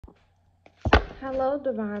Hello,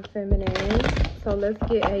 Divine Feminine. So let's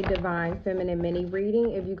get a Divine Feminine mini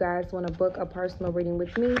reading. If you guys want to book a personal reading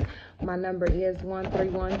with me, my number is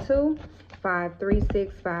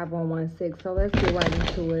 1312-536-5116. So let's get right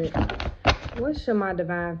into it. What should my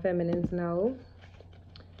Divine Feminines know?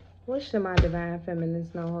 What should my Divine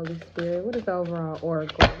Feminines know, Holy Spirit? What is the overall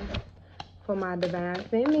oracle for my Divine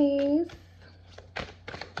Feminines?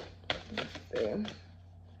 Let's see.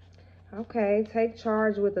 Okay, take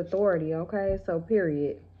charge with authority. Okay, so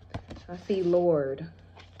period. I see Lord.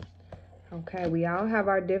 Okay, we all have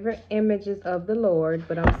our different images of the Lord,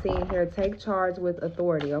 but I'm seeing here, take charge with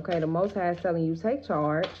authority. Okay, the Most High is telling you, take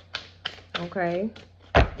charge. Okay,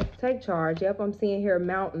 take charge. Yep, I'm seeing here,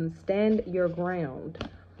 mountains, stand your ground.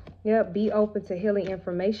 Yep, be open to healing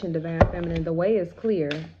information, Divine Feminine. The way is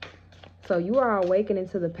clear. So you are awakening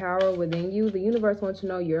to the power within you. The universe wants you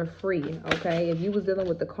to know you're free, okay? If you was dealing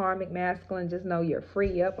with the karmic masculine, just know you're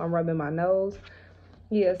free. Yep, I'm rubbing my nose.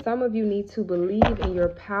 Yeah, some of you need to believe in your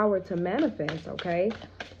power to manifest, okay?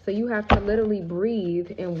 So you have to literally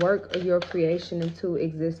breathe and work your creation into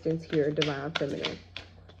existence here, Divine Feminine.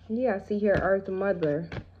 Yeah, I see here, Earth Mother.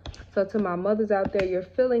 So to my mothers out there, you're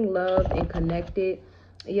feeling loved and connected.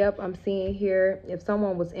 Yep, I'm seeing here, if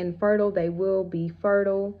someone was infertile, they will be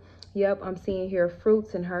fertile. Yep, I'm seeing here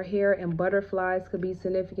fruits in her hair and butterflies could be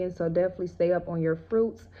significant. So definitely stay up on your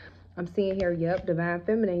fruits. I'm seeing here, yep, Divine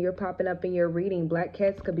Feminine, you're popping up in your reading. Black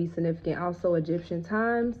cats could be significant. Also Egyptian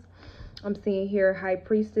times. I'm seeing here, High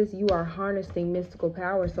Priestess, you are harnessing mystical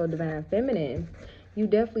power. So Divine Feminine, you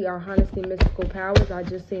definitely are harnessing mystical powers. I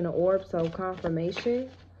just seen an orb, so confirmation.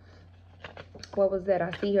 What was that?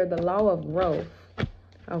 I see here, the law of growth.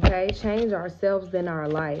 Okay, change ourselves then our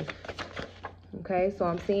life. Okay, so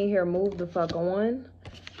I'm seeing here, move the fuck on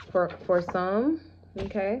for some.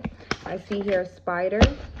 Okay, I see here, spider,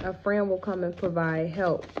 a friend will come and provide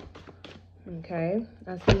help. Okay,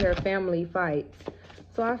 I see here, family fights.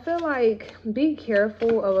 So I feel like be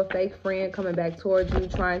careful of a fake friend coming back towards you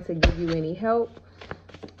trying to give you any help.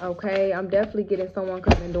 Okay, I'm definitely getting someone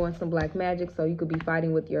coming doing some black magic, so you could be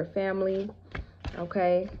fighting with your family.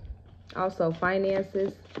 Okay, also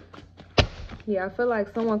finances. Yeah, I feel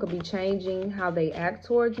like someone could be changing how they act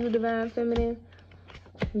towards you, Divine Feminine.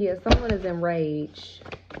 Yeah, someone is enraged.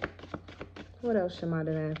 What else should my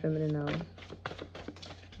Divine Feminine know?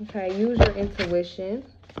 Okay, use your intuition.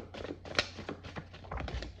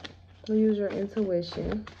 Use your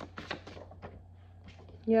intuition.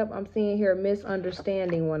 Yep, I'm seeing here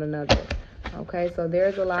misunderstanding one another. Okay, so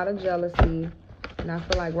there's a lot of jealousy. And I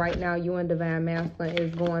feel like right now you and Divine Masculine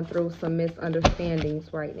is going through some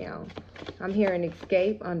misunderstandings right now. I'm hearing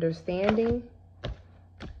escape, understanding.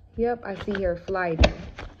 Yep, I see here flighting.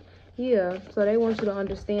 Yeah, so they want you to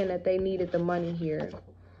understand that they needed the money here.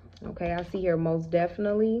 Okay, I see here most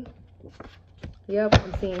definitely. Yep,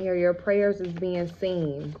 I'm seeing here your prayers is being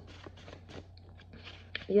seen.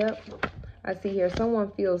 Yep, I see here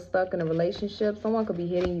someone feels stuck in a relationship. Someone could be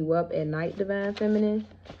hitting you up at night, Divine Feminine.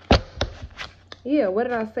 Yeah, what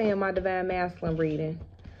did I say in my Divine Masculine reading?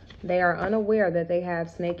 They are unaware that they have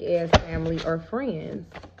snake-ass family or friends.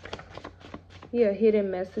 Yeah, hidden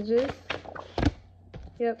messages.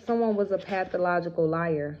 Yep, someone was a pathological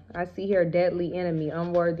liar. I see here deadly enemy,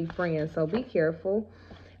 unworthy friend. So be careful.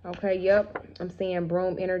 Okay, yep. I'm seeing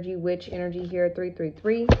broom energy, witch energy here,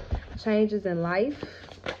 333. Changes in life.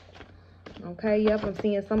 Okay, yep. I'm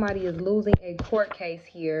seeing somebody is losing a court case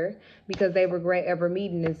here because they regret ever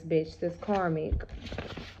meeting this bitch, this karmic.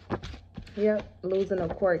 Yep, losing a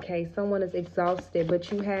court case. Someone is exhausted, but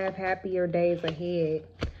you have happier days ahead.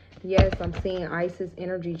 Yes, I'm seeing Isis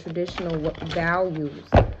energy, traditional values,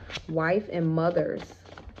 wife and mothers.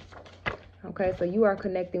 Okay, so you are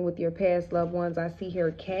connecting with your past loved ones. I see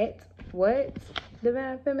here cat. What?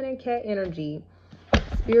 Divine Feminine, cat energy.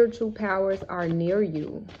 Spiritual powers are near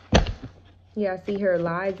you. Yeah, I see here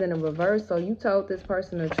lies in a reverse. So you told this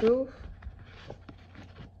person the truth.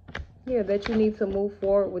 Yeah, that you need to move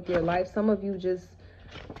forward with your life. Some of you just,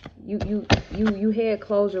 you had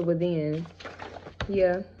closure within.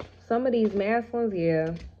 Yeah, some of these masculines,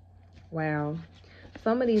 yeah, wow.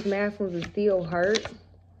 Some of these masculines is still hurt.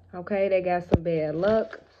 Okay, they got some bad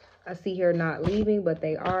luck. I see here not leaving, but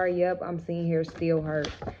they are. Yep, I'm seeing here still hurt.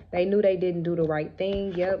 They knew they didn't do the right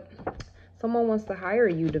thing. Yep, someone wants to hire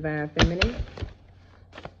you, Divine Feminine.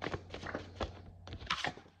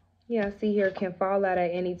 Yeah, I see here can fall out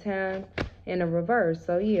at any time in a reverse.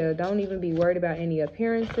 So yeah, don't even be worried about any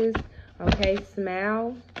appearances. Okay,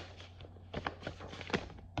 smile.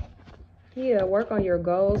 Yeah, work on your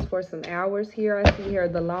goals for some hours here. I see here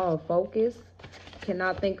the law of focus.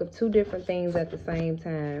 Cannot think of two different things at the same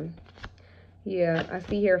time. Yeah, I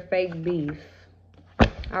see here fake beef.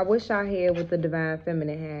 I wish I had what the divine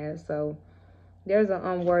feminine has. So there's an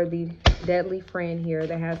unworthy, deadly friend here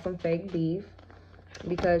that has some fake beef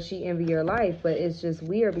because she envy your life. But it's just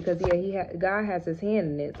weird because God has his hand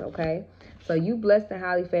in this, okay? So you blessed and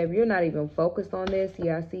highly favored. You're not even focused on this.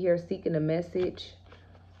 Yeah, I see here seeking a message.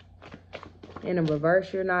 In a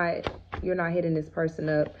reverse, you're not hitting this person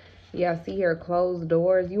up. Yeah, I see here closed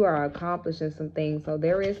doors. You are accomplishing some things. So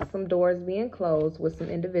there is some doors being closed with some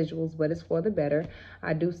individuals, but it's for the better.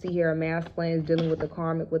 I do see here a masculine is dealing with the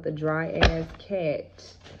karmic with a dry ass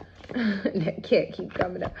cat. That cat keep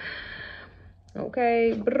coming up.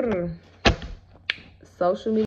 Okay. Brr. Social media.